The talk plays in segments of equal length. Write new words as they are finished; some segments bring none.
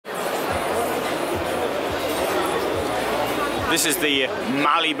This is the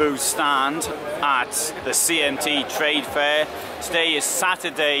Malibu stand at the CMT Trade Fair. Today is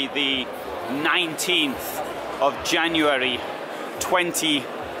Saturday the 19th of January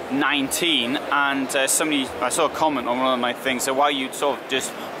 2019, and I saw a comment on one of my things, so why are you sort of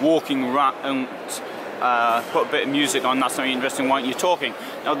just walking around, put a bit of music on, that's not interesting, why aren't you talking?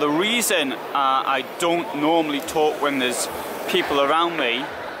 Now the reason I don't normally talk when there's people around me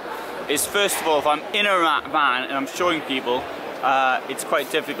is, first of all, if I'm in a van and I'm showing people, it's quite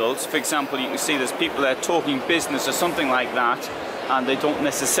difficult. For example, you can see there's people there talking business or something like that, and they don't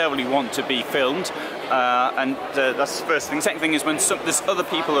necessarily want to be filmed, and that's the first thing. The second thing is when there's other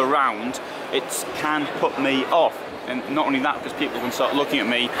people around, it can put me off. And not only that, because people can start looking at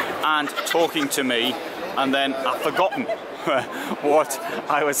me and talking to me, and then I've forgotten what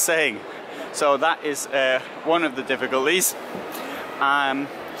I was saying. So that is one of the difficulties.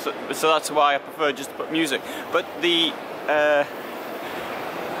 So that's why I prefer just to put music. But the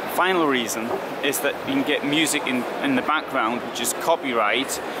final reason is that you can get music in the background, which is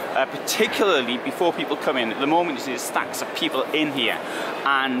copyright, particularly before people come in. At the moment you see there's stacks of people in here,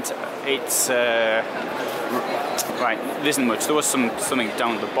 and it's right, there isn't much. There was something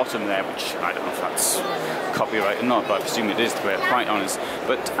down at the bottom there, which I don't know if that's copyright or not, but I presume it is, to be quite honest.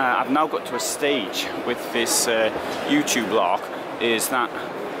 But I've now got to a stage with this YouTube lark, is that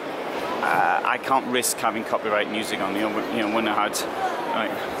I can't risk having copyright music on. You know, when I had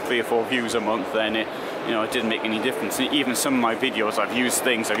like 3 or 4 views a month, then it didn't make any difference. Even some of my videos, I've used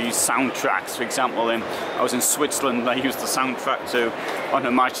soundtracks. For example, I was in Switzerland, I used the soundtrack to On Her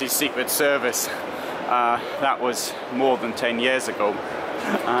Majesty's Secret Service. That was more than 10 years ago,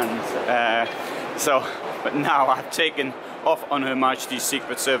 and but now I've taken off On Her Majesty's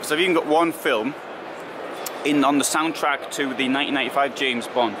Secret Service. I've even got one film on the soundtrack to the 1995 James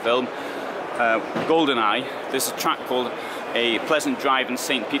Bond film, GoldenEye. There's a track called A Pleasant Drive in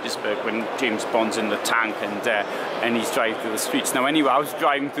St. Petersburg, when James Bond's in the tank and he's driving through the streets. Now anyway, I was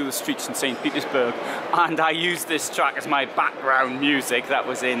driving through the streets in St. Petersburg, and I used this track as my background music. That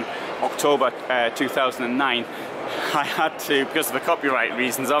was in October 2009. I had to, because of the copyright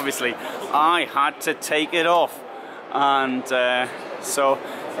reasons obviously, I had to take it off, and so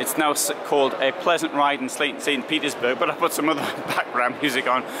it's now called A Pleasant Ride in St. Petersburg, but I put some other background music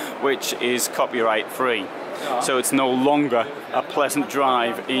on which is copyright free. So it's no longer A Pleasant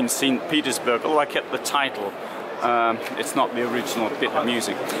Drive in St. Petersburg, although I kept the title. It's not the original bit of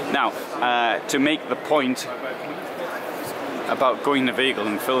music. Now, to make the point about going in a vehicle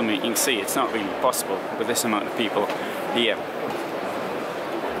and filming, you can see it's not really possible with this amount of people here.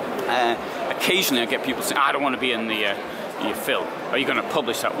 Occasionally I get people saying, I don't want to be in the your film. Are you going to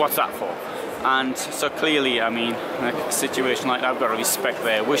publish that? What's that for? And so clearly, I mean, in a situation like that, I've got to respect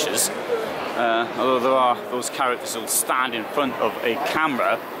their wishes. Although there are those characters who'll stand in front of a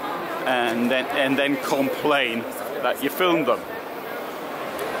camera and then complain that you filmed them.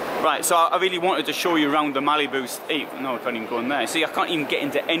 Right, so I really wanted to show you around the Malibu. No, I can't even go in there. See, I can't even get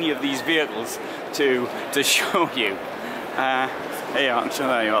into any of these vehicles to show you. Here, actually,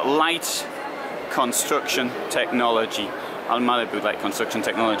 there you are. Light construction technology. Malibu Light Construction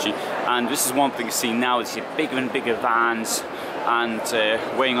Technology, and this is one thing you see now, is bigger and bigger vans, and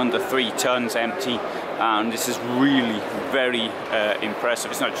weighing under 3 tons empty, and this is really very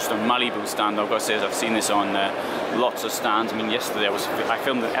impressive. It's not just a Malibu stand, I've got to say, I've seen this on lots of stands. I mean, yesterday I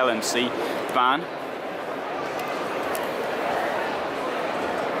filmed an LMC van.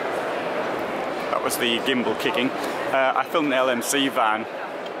 That was the gimbal kicking. I filmed an LMC van,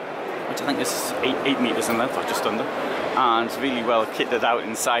 which I think is 8 meters in length, or just under, and it's really well kitted out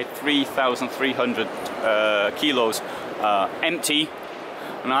inside. 3,300 kilos empty.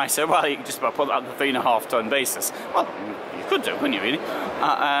 And I said, well, you can just about put that on the 3.5 ton basis. Well, you could do, couldn't you, really?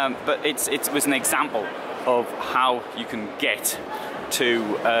 But it was an example of how you can get to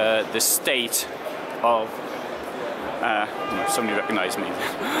the state of somebody recognised me.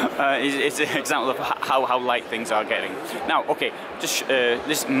 It's an example of how light things are getting. Now, okay, this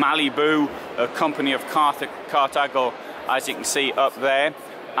Malibu, a company of Carthago, as you can see up there.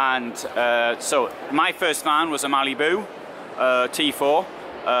 And so my first van was a Malibu T4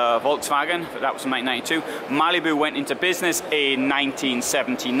 Volkswagen, but that was in 1992. Malibu went into business in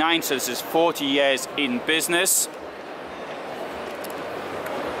 1979, so this is 40 years in business.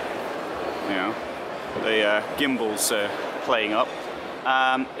 Yeah. The gimbals playing up.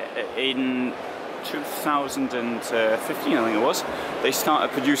 In 2015, I think it was, they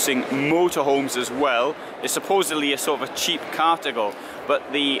started producing motorhomes as well. It's supposedly a sort of a cheap Carthago,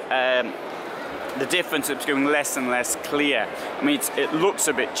 but the difference is becoming less and less clear. I mean, it looks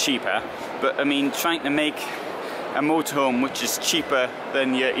a bit cheaper, but I mean, trying to make a motorhome which is cheaper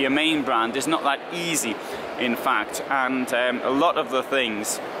than your main brand is not that easy, in fact. And a lot of the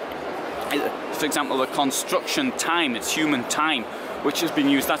things, for example, the construction time, it's human time which has been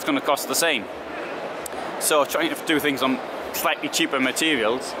used, that's going to cost the same. So trying to do things on slightly cheaper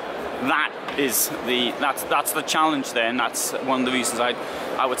materials, that's the challenge there, and that's one of the reasons I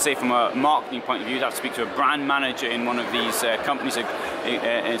would say from a marketing point of view, you'd have to speak to a brand manager in one of these companies that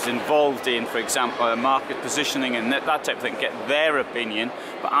is involved in, for example, market positioning and that type of thing, get their opinion.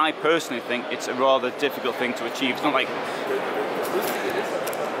 But I personally think it's a rather difficult thing to achieve. It's not like,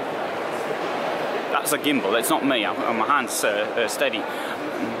 that's a gimbal, it's not me, my hand's steady.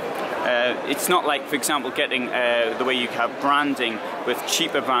 It's not like, for example, getting the way you have branding with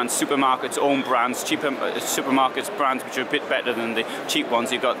cheaper brands, supermarkets' own brands, cheaper supermarkets' brands which are a bit better than the cheap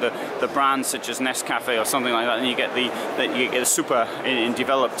ones. You've got the brands such as Nescafe or something like that, and you get the super in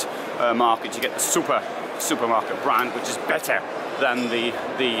developed markets. You get the supermarket brand which is better than the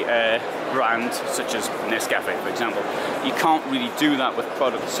brand such as Nescafe, for example. You can't really do that with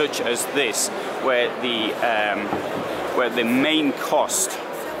products such as this, where the main cost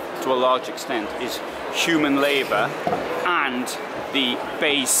to a large extent is human labor and the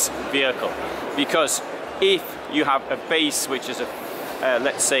base vehicle. Because if you have a base which is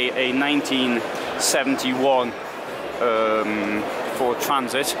let's say a 1971 Ford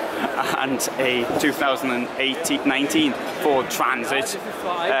Transit and a 2019 Ford Transit,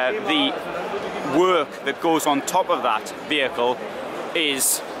 the work that goes on top of that vehicle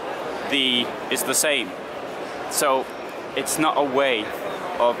is the same. So it's not a way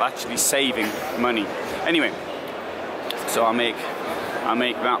of actually saving money. Anyway, so I make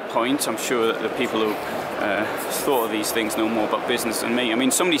that point. I'm sure that the people who thought of these things know more about business than me. I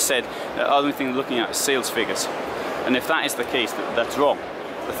mean, somebody said the only thing they're looking at is sales figures, and if that is the case, that's wrong.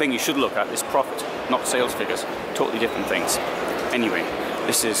 The thing you should look at is profit, not sales figures. Totally different things. Anyway,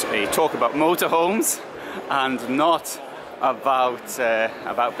 this is a talk about motorhomes and not about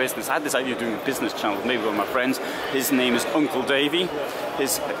business. I had this idea of doing a business channel with maybe one of my friends. His name is Uncle Davey.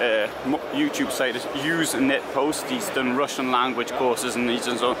 His YouTube site is Use Net Post. He's done Russian language courses and he's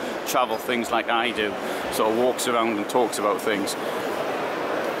done sort of travel things like I do. Sort of walks around and talks about things.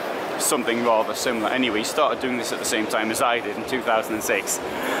 Something rather similar. Anyway, he started doing this at the same time as I did in 2006.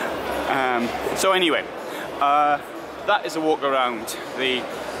 So anyway, that is a walk around the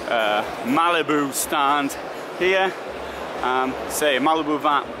Malibu stand here. Say Malibu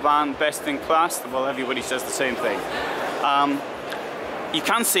van best in class. Well, everybody says the same thing. You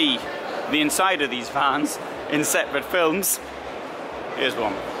can see the inside of these vans in separate films. Here's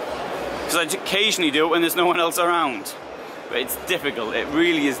one. Because I occasionally do it when there's no one else around. But it's difficult, it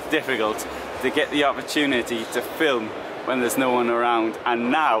really is difficult to get the opportunity to film when there's no one around. And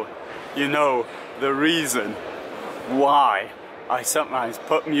now you know the reason why I sometimes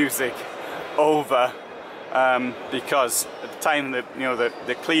put music over, because at the time that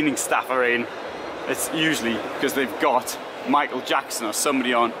the cleaning staff are in, it's usually because they've got Michael Jackson or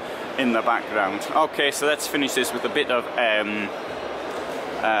somebody on in the background. Okay, so let's finish this with a bit of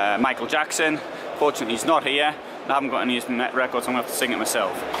Michael Jackson. Fortunately he's not here. I haven't got any of his records, I'm going to have to sing it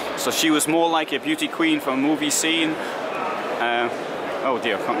myself. So she was more like a beauty queen from a movie scene. Oh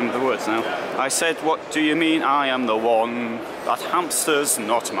dear, I can't remember the words now. I said, what do you mean? I am the one. That hamster's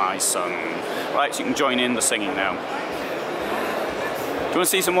not my son. Right, so you can join in the singing now. Do you want to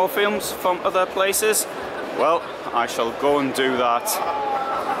see some more films from other places? Well, I shall go and do that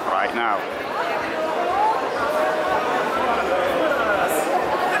right now.